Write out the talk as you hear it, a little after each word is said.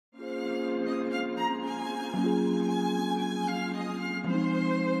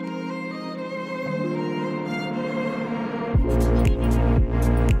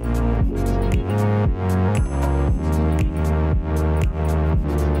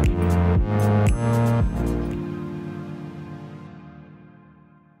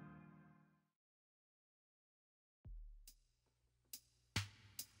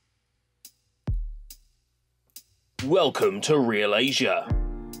Welcome to ReelAsia.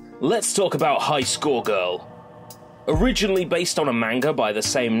 Let's talk about High Score Girl. Originally based on a manga by the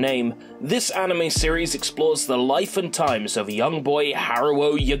same name, this anime series explores the life and times of young boy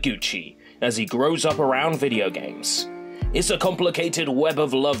Haruo Yaguchi as he grows up around video games. It's a complicated web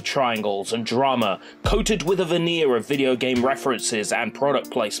of love triangles and drama, coated with a veneer of video game references and product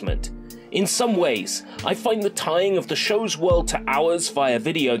placement. In some ways, I find the tying of the show's world to ours via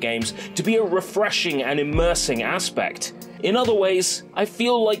video games to be a refreshing and immersing aspect. In other ways, I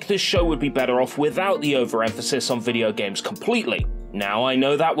feel like this show would be better off without the overemphasis on video games completely. Now, I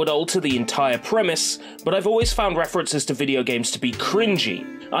know that would alter the entire premise, but I've always found references to video games to be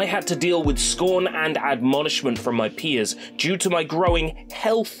cringy. I had to deal with scorn and admonishment from my peers due to my growing,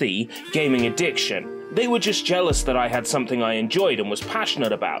 healthy gaming addiction. They were just jealous that I had something I enjoyed and was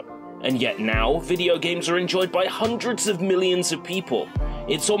passionate about. And yet now, video games are enjoyed by hundreds of millions of people.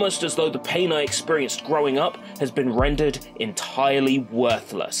 It's almost as though the pain I experienced growing up has been rendered entirely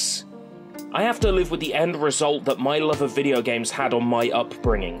worthless. I have to live with the end result that my love of video games had on my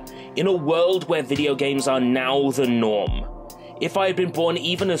upbringing, in a world where video games are now the norm. If I had been born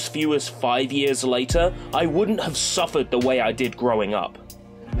even as few as 5 years later, I wouldn't have suffered the way I did growing up.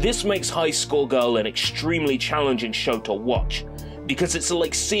 This makes High Score Girl an extremely challenging show to watch, because it's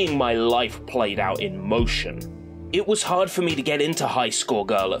like seeing my life played out in motion. It was hard for me to get into High Score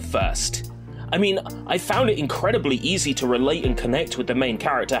Girl at first. I mean, I found it incredibly easy to relate and connect with the main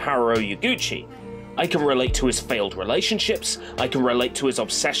character Haruo Yaguchi. I can relate to his failed relationships, I can relate to his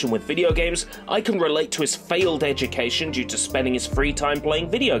obsession with video games, I can relate to his failed education due to spending his free time playing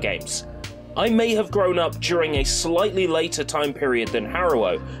video games. I may have grown up during a slightly later time period than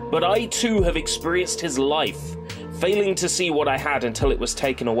Haruo, but I too have experienced his life, failing to see what I had until it was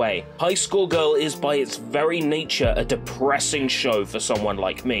taken away. High Score Girl is by its very nature a depressing show for someone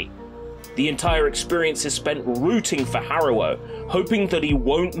like me. The entire experience is spent rooting for Haruo, hoping that he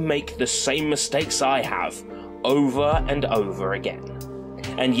won't make the same mistakes I have, over and over again.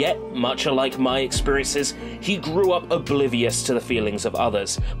 And yet, much alike my experiences, he grew up oblivious to the feelings of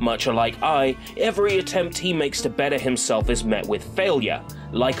others. Much alike I, every attempt he makes to better himself is met with failure.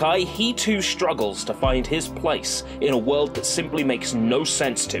 Like I, he too struggles to find his place in a world that simply makes no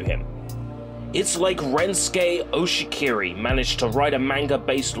sense to him. It's like Rensuke Oshikiri managed to write a manga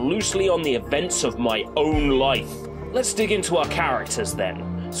based loosely on the events of my own life. Let's dig into our characters then.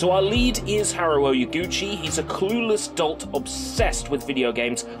 So our lead is Haruo Yaguchi. He's a clueless dolt obsessed with video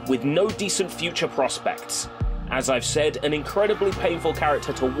games with no decent future prospects. As I've said, an incredibly painful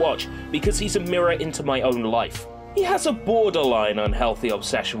character to watch because he's a mirror into my own life. He has a borderline unhealthy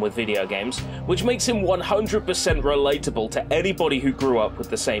obsession with video games, which makes him 100% relatable to anybody who grew up with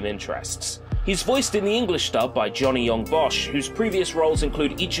the same interests. He's voiced in the English dub by Johnny Young Bosch, whose previous roles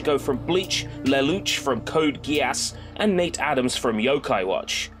include Ichigo from Bleach, Lelouch from Code Geass, and Nate Adams from Yokai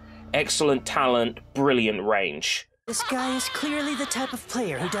Watch. Excellent talent, brilliant range. This guy is clearly the type of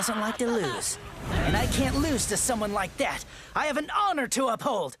player who doesn't like to lose. And I can't lose to someone like that. I have an honor to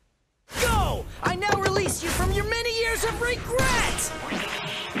uphold. Go! I now release you from your many years of regret!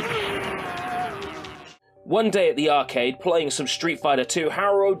 One day at the arcade, playing some Street Fighter 2,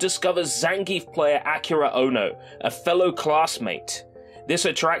 Haruo discovers Zangief player Akira Ono, a fellow classmate. This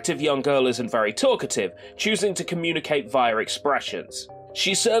attractive young girl isn't very talkative, choosing to communicate via expressions.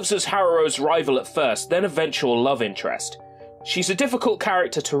 She serves as Haruo's rival at first, then eventual love interest. She's a difficult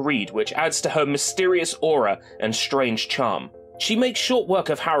character to read, which adds to her mysterious aura and strange charm. She makes short work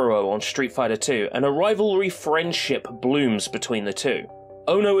of Haruo on Street Fighter 2, and a rivalry friendship blooms between the two.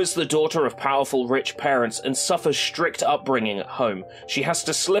 Ono is the daughter of powerful rich parents and suffers strict upbringing at home. She has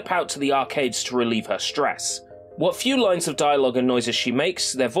to slip out to the arcades to relieve her stress. What few lines of dialogue and noises she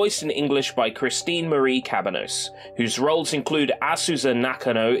makes, they're voiced in English by Christine Marie Cabanos, whose roles include Asuza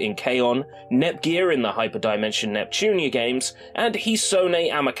Nakano in K-On!, Nepgear in the Hyperdimension Neptunia games, and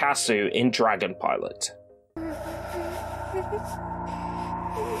Hisone Amakasu in Dragon Pilot.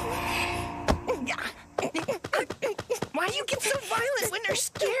 Why do you get so violent when they're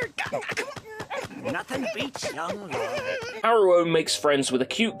scared? Nothing beats young love. Haruo makes friends with a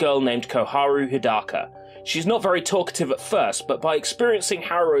cute girl named Koharu Hidaka. She's not very talkative at first, but by experiencing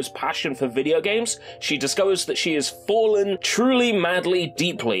Haruo's passion for video games, she discovers that she has fallen truly, madly,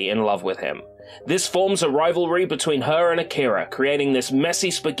 deeply in love with him. This forms a rivalry between her and Akira, creating this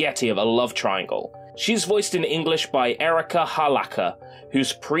messy spaghetti of a love triangle. She's voiced in English by Erika Harlaka,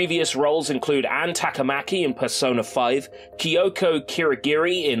 whose previous roles include Anne Takamaki in Persona 5, Kyoko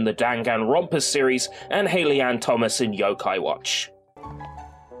Kirigiri in the Danganronpa series, and Haley Ann Thomas in Yokai Watch.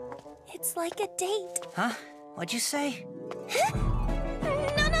 It's like a date. Huh? What'd you say?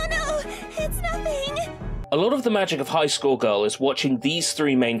 No, it's nothing. A lot of the magic of High Score Girl is watching these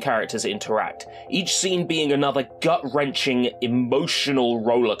three main characters interact, each scene being another gut-wrenching, emotional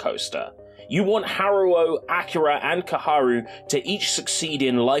roller coaster. You want Haruo, Akira, and Kaharu to each succeed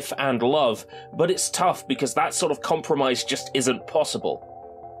in life and love, but it's tough because that sort of compromise just isn't possible.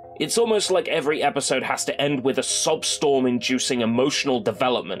 It's almost like every episode has to end with a sob-storm-inducing emotional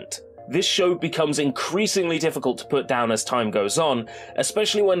development. This show becomes increasingly difficult to put down as time goes on,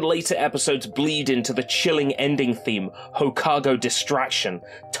 especially when later episodes bleed into the chilling ending theme, Hokago Distraction,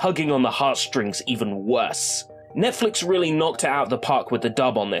 tugging on the heartstrings even worse. Netflix really knocked it out of the park with the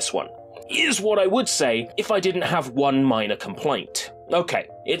dub on this one. Is what I would say if I didn't have one minor complaint. Okay,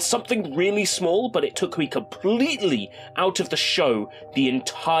 it's something really small, but it took me completely out of the show the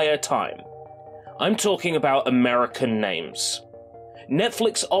entire time. I'm talking about American names.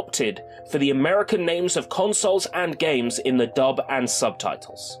 Netflix opted for the American names of consoles and games in the dub and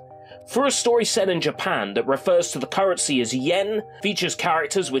subtitles. For a story set in Japan that refers to the currency as yen, features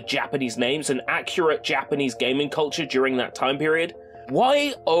characters with Japanese names and accurate Japanese gaming culture during that time period,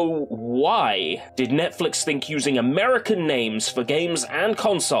 why, oh why, did Netflix think using American names for games and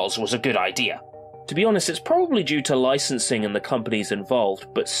consoles was a good idea? To be honest, it's probably due to licensing and the companies involved,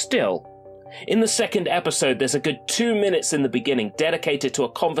 but still. In the second episode, there's a good 2 minutes in the beginning dedicated to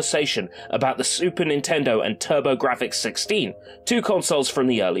a conversation about the Super Nintendo and TurboGrafx-16, two consoles from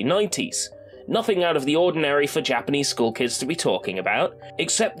the early 90s. Nothing out of the ordinary for Japanese school kids to be talking about,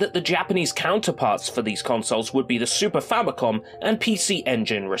 except that the Japanese counterparts for these consoles would be the Super Famicom and PC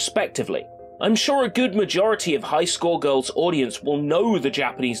Engine respectively. I'm sure a good majority of High Score Girl's audience will know the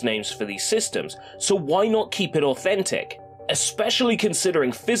Japanese names for these systems, so why not keep it authentic? Especially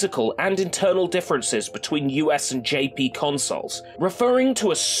considering physical and internal differences between US and JP consoles. Referring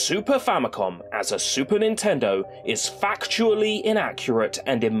to a Super Famicom as a Super Nintendo is factually inaccurate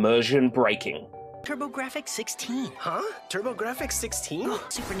and immersion-breaking. TurboGrafx-16. Huh? TurboGrafx-16? Oh,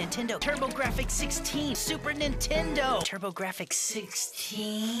 Super Nintendo. TurboGrafx-16. Super Nintendo.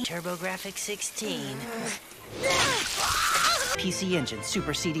 TurboGrafx-16. TurboGrafx-16. PC Engine.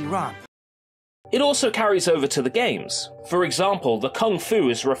 Super CD-ROM. It also carries over to the games. For example, the Kung Fu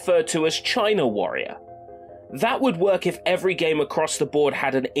is referred to as China Warrior. That would work if every game across the board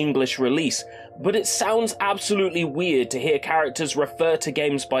had an English release, but it sounds absolutely weird to hear characters refer to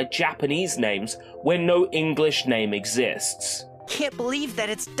games by Japanese names when no English name exists. Can't believe that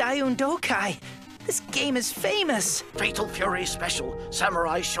it's Daiun Dokai. This game is famous. Fatal Fury Special,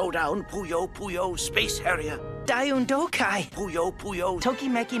 Samurai Showdown, Puyo Puyo, Space Harrier. Daiun Dokai. Puyo Puyo.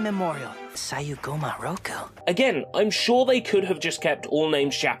 Tokimeki Memorial. Sayugoma Roko. Again, I'm sure they could have just kept all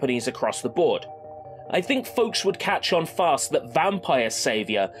names Japanese across the board. I think folks would catch on fast that Vampire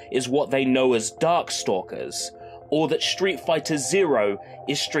Savior is what they know as Darkstalkers, or that Street Fighter Zero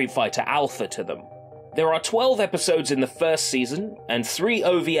is Street Fighter Alpha to them. There are 12 episodes in the first season, and 3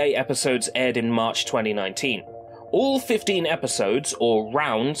 OVA episodes aired in March 2019. All 15 episodes, or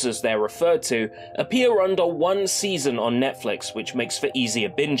rounds as they're referred to, appear under one season on Netflix, which makes for easier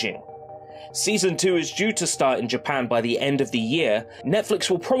binging. Season 2 is due to start in Japan by the end of the year. Netflix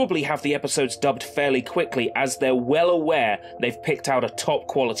will probably have the episodes dubbed fairly quickly as they're well aware they've picked out a top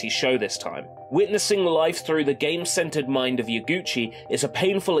quality show this time. Witnessing life through the game-centered mind of Yaguchi is a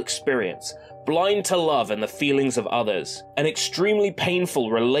painful experience, blind to love and the feelings of others. An extremely painful,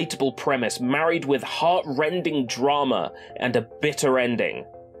 relatable premise married with heart-rending drama and a bitter ending.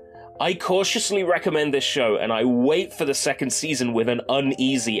 I cautiously recommend this show, and I wait for the second season with an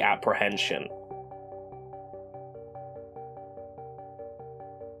uneasy apprehension.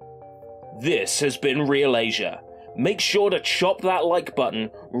 This has been ReelAsia. Make sure to chop that like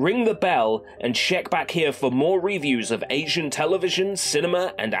button, ring the bell, and check back here for more reviews of Asian television,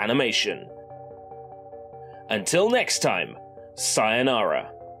 cinema, and animation. Until next time,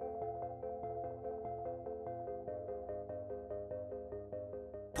 sayonara.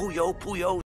 Puyo Puyo.